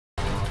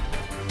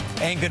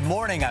And good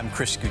morning, I'm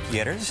Chris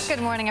Gutierrez.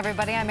 Good morning,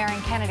 everybody. I'm Erin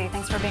Kennedy.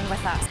 Thanks for being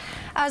with us.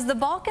 As the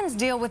Balkans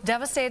deal with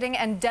devastating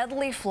and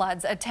deadly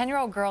floods, a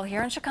 10-year-old girl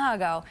here in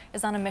Chicago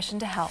is on a mission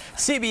to help.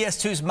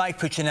 CBS 2's Mike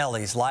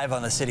Puccinelli is live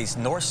on the city's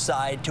north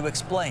side to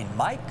explain.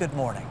 Mike, good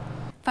morning.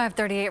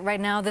 5:38 right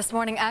now. This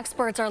morning,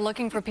 experts are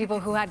looking for people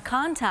who had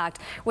contact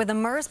with a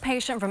MERS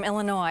patient from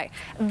Illinois.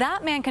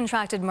 That man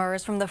contracted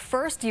MERS from the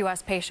first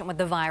U.S. patient with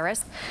the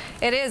virus.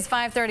 It is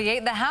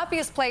 5:38. The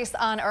happiest place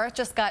on earth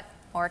just got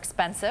more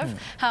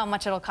expensive. How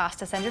much it'll cost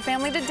to send your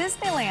family to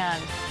Disneyland.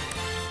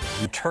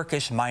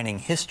 Turkish mining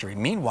history.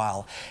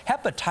 Meanwhile,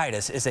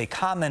 hepatitis is a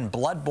common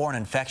blood-borne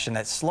infection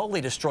that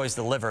slowly destroys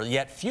the liver,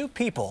 yet few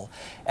people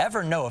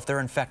ever know if they're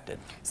infected.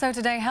 So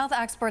today, health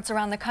experts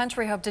around the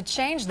country hope to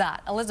change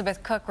that.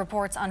 Elizabeth Cook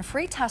reports on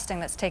free testing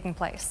that's taking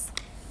place.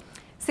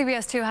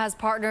 CBS 2 has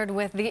partnered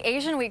with the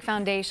Asian Week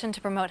Foundation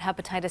to promote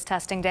Hepatitis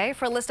Testing Day.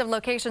 For a list of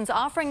locations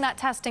offering that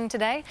testing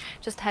today,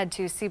 just head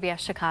to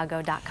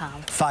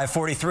cbschicago.com.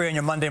 5:43 on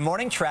your Monday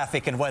morning.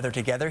 Traffic and weather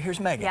together. Here's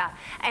Megan. Yeah,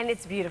 and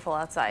it's beautiful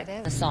outside.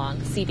 The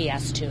song,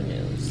 CBS 2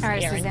 News. All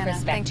right, Erin, Susanna,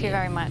 thank you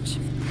very much.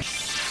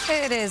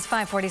 It is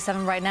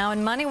 5:47 right now.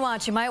 In Money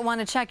Watch, you might want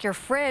to check your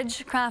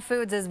fridge. Kraft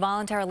Foods is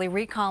voluntarily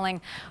recalling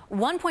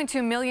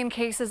 1.2 million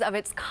cases of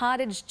its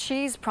cottage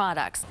cheese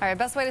products. All right,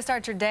 best way to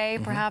start your day,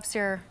 perhaps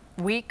your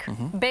week,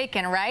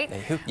 bacon, right?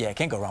 Yeah,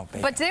 can't go wrong with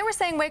bacon. But today we're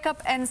saying wake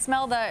up and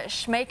smell the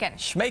schmaken.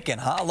 Schmaken,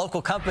 huh? A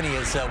local company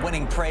is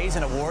winning praise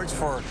and awards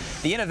for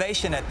the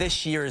innovation at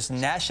this year's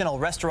National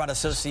Restaurant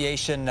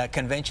Association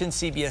convention.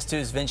 CBS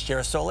 2's Vince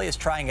Girasoli is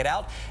trying it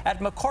out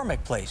at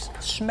McCormick Place.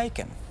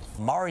 Schmaken.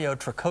 Mario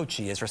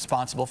Tricocci is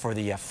responsible for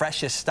the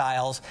freshest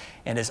styles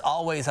and is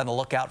always on the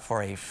lookout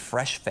for a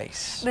fresh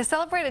face. The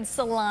celebrated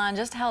salon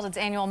just held its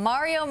annual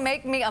Mario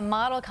Make Me a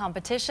Model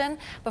competition.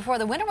 Before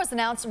the winner was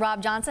announced,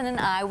 Rob Johnson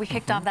and we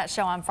kicked off that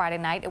show on Friday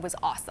night. It was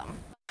awesome.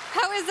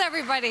 How is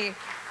everybody?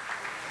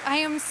 I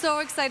am so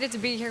excited to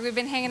be here. We've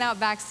been hanging out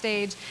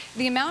backstage.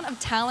 The amount of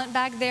talent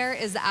back there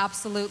is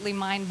absolutely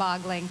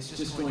mind-boggling. It's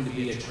just going to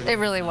be a trip. It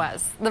really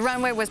was. The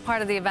runway was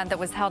part of the event that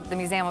was held at the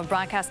Museum of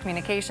Broadcast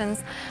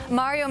Communications.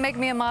 Mario Make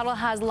Me a Model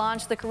has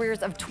launched the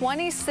careers of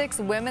 26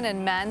 women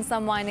and men,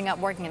 some winding up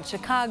working in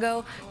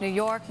Chicago, New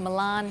York,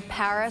 Milan,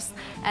 Paris.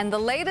 And the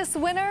latest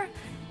winner,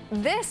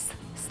 this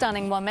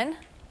stunning woman,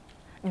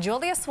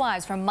 Julia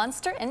Swives from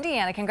Munster,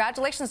 Indiana.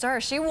 Congratulations to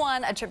her. She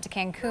won a trip to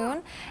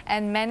Cancun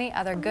and many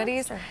other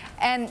goodies.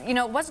 And, you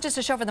know, it wasn't just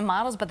a show for the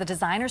models, but the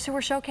designers who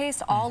were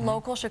showcased, all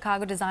local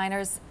Chicago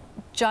designers.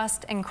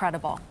 Just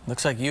incredible.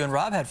 Looks like you and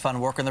Rob had fun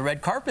working the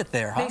red carpet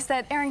there, huh? They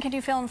said, Erin, can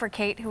you fill in for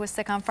Kate, who was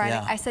sick on Friday?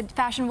 Yeah. I said,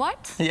 fashion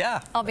what?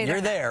 Yeah, I'll be there.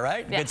 You're there,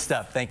 right? Yes. Good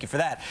stuff. Thank you for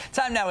that.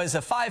 Time now is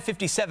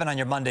 5:57 on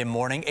your Monday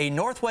morning. A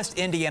Northwest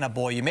Indiana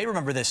boy, you may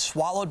remember this,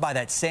 swallowed by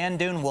that sand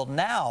dune. Well,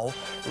 now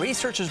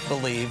researchers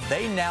believe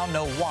they now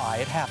know why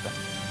it happened.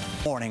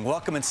 Morning.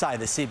 Welcome inside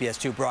the CBS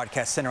 2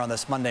 Broadcast Center on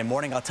this Monday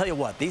morning. I'll tell you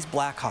what, these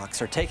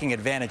Blackhawks are taking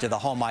advantage of the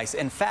home ice.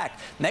 In fact,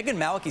 Megan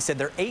Małecki said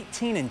they're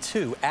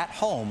 18-2 at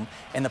home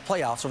in the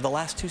playoffs over the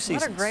last two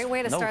seasons. What a great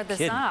way to start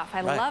this off. I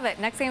love it.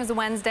 Next game is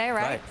Wednesday,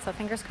 right? So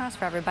fingers crossed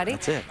for everybody.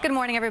 That's it. Good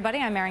morning, everybody.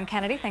 I'm Erin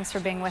Kennedy. Thanks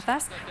for being with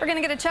us. We're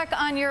going to get a check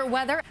on your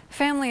weather.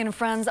 Family and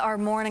friends are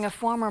mourning a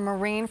former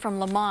Marine from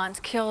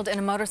Lamont killed in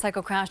a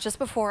motorcycle crash just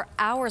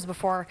hours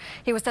before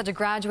he was set to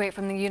graduate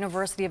from the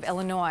University of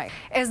Illinois.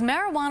 Is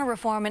marijuana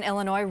reform in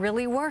Illinois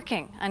really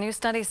working? A new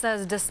study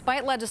says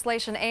despite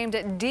legislation aimed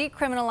at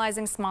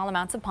decriminalizing small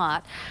amounts of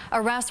pot,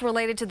 arrests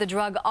related to the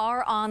drug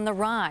are on the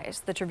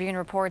rise. The Tribune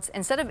reports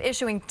instead of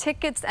issuing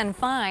tickets and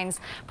fines,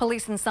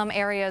 police in some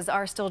areas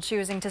are still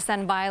choosing to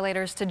send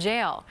violators to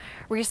jail.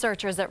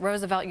 Researchers at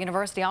Roosevelt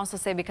University also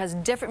say because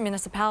different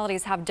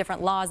municipalities have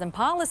different laws and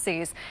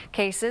policies,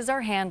 cases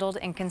are handled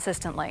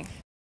inconsistently.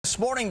 This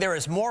morning, there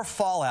is more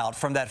fallout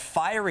from that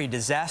fiery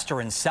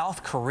disaster in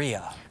South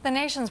Korea. The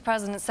nation's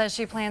president says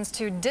she plans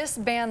to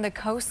disband the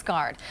Coast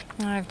Guard.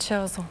 I have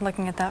chills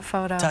looking at that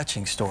photo.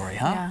 Touching story,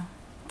 huh? Yeah.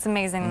 It's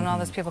amazing when all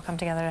those people come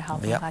together to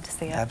help. I'm glad to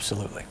see it.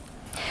 Absolutely.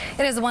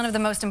 It is one of the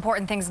most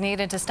important things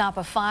needed to stop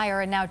a fire,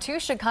 and now 2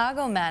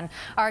 Chicago men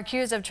are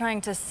accused of trying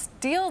to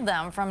steal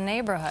them from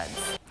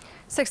neighborhoods.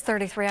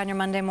 6:33 on your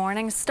Monday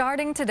morning.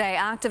 Starting today,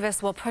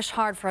 activists will push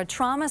hard for a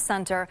trauma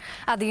center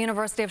at the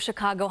University of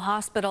Chicago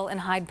Hospital in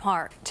Hyde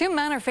Park. 2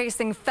 men are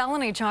facing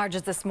felony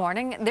charges this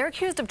morning. They're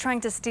accused of trying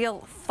to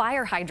steal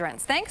fire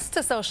hydrants. Thanks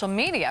to social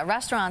media,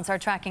 restaurants are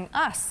tracking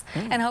us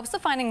in hopes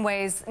of finding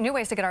new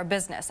ways to get our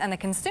business, and the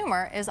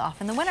consumer is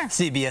often the winner.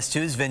 CBS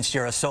 2's Vince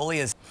Girasoli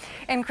is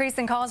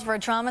increasing calls for a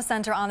trauma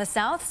center on the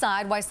south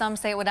side, why some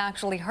say it would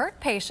actually hurt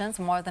patients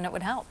more than it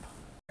would help.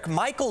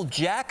 Michael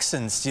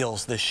Jackson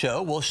steals the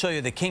show. We'll show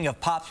you the King of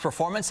Pop's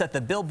performance at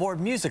the Billboard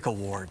Music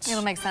Awards.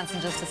 It'll make sense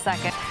in just a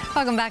second.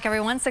 Welcome back,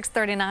 everyone.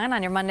 6:39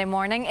 on your Monday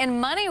morning. In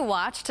Money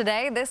Watch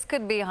today, this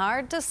could be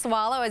hard to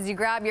swallow as you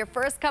grab your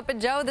first cup of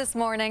joe this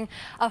morning.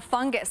 A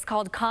fungus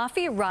called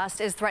coffee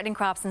rust is threatening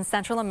crops in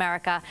Central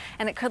America,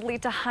 and it could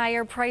lead to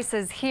higher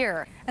prices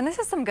here. And this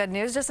is some good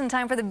news just in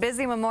time for the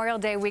busy Memorial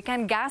Day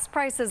weekend. Gas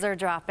prices are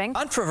dropping.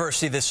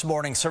 Controversy this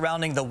morning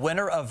surrounding the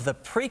winner of the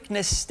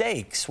Preakness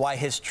Stakes, why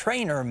his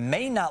trainer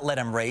may not let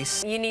him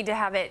race. You need to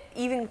have it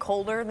even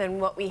colder than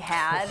what we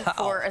had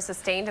for a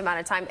sustained amount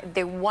of time.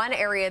 The one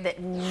area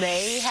that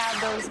may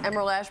have those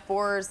emerald ash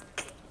borers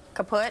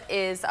kaput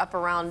is up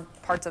around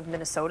parts of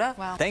Minnesota.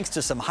 Wow. Thanks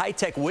to some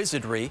high-tech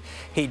wizardry,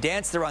 he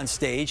danced there on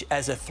stage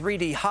as a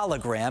 3D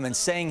hologram and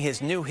sang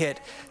his new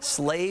hit,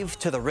 Slave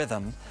to the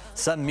Rhythm.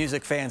 Some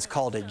music fans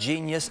called it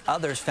genius.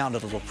 Others found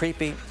it a little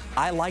creepy.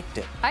 I liked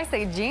it. I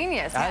say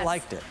genius. I Yes.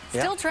 liked it.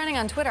 Yeah. Still trending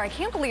on Twitter. I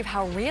can't believe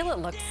how real it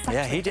looked.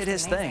 Yeah, he did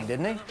his thing,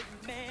 didn't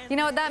he? You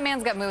know what? That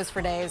man's got moves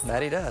for days.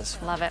 That he does.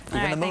 Love it. Even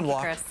All right, the thank you,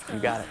 moonwalk. Chris. You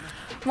got it.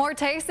 More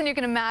tastes than you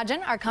can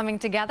imagine are coming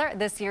together at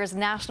this year's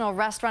National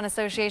Restaurant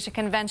Association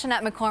convention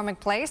at McCormick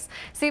Place.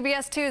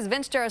 CBS 2's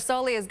Vince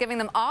Gerasoli is giving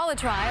them all a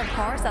try, of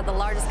course, at the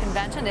largest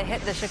convention to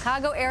hit the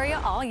Chicago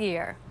area all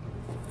year.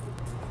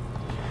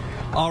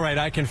 All right,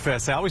 I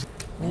confess, I always...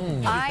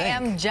 I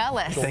am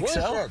jealous. Think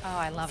so? Oh,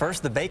 I love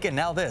First the bacon,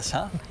 now this,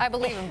 huh? it. I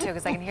believe him, too,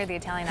 because I can hear the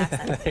Italian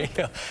accent. There you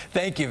go.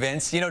 Thank you,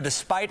 Vince. You know,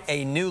 despite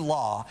a new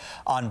law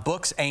on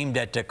books aimed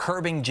at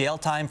curbing jail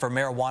time for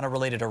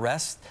marijuana-related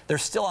arrests, they're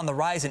still on the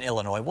rise in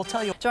Illinois. We'll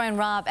tell you. Join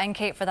Rob and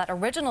Kate for that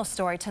original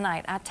story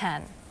tonight at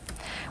 10.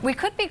 We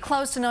could be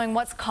close to knowing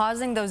what's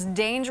causing those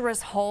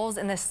dangerous holes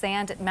in the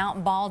sand at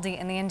Mount Baldy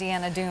in the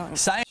Indiana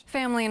dunes.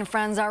 Family and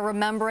friends are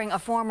remembering a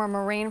former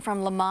Marine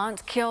from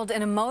Lamont killed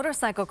in a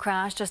motorcycle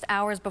crash just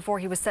hours before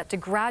he was set to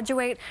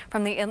graduate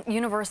from the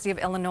University of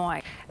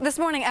Illinois. This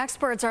morning,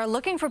 experts are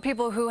looking for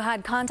people who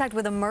had contact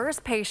with a MERS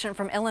patient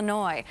from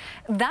Illinois.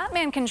 That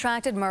man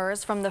contracted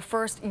MERS from the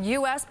first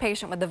U.S.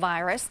 patient with the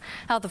virus.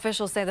 Health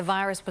officials say the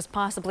virus was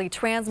possibly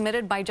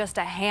transmitted by just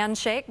a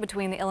handshake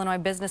between the Illinois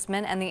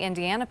businessman and the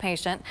Indiana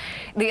patient.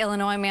 The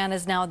Illinois man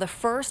is now the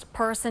first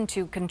person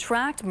to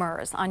contract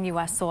MERS on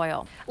U.S.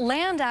 soil.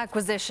 Land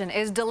acquisition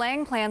is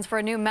delaying plans for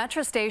a new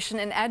metro station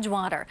in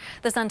Edgewater.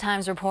 The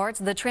Sun-Times reports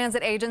the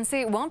transit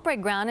agency won't break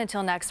ground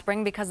until next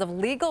spring because of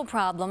legal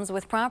problems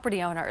with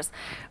property owners.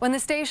 When the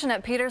station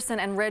at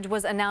Peterson and Ridge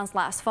was announced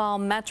last fall,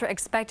 Metro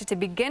expected to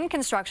begin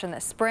construction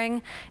this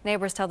spring.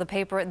 Neighbors tell the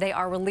paper they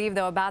are relieved,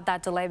 though, about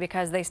that delay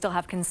because they still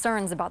have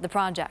concerns about the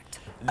project.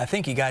 I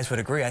think you guys would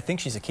agree. I think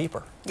she's a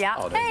keeper. Yeah.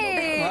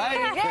 Hey!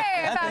 Right?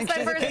 Yay! I Past think my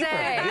she's a birthday. keeper.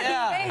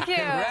 Yeah. Thank you.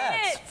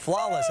 Congrats.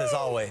 Flawless as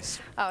always.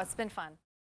 Oh, it's been fun.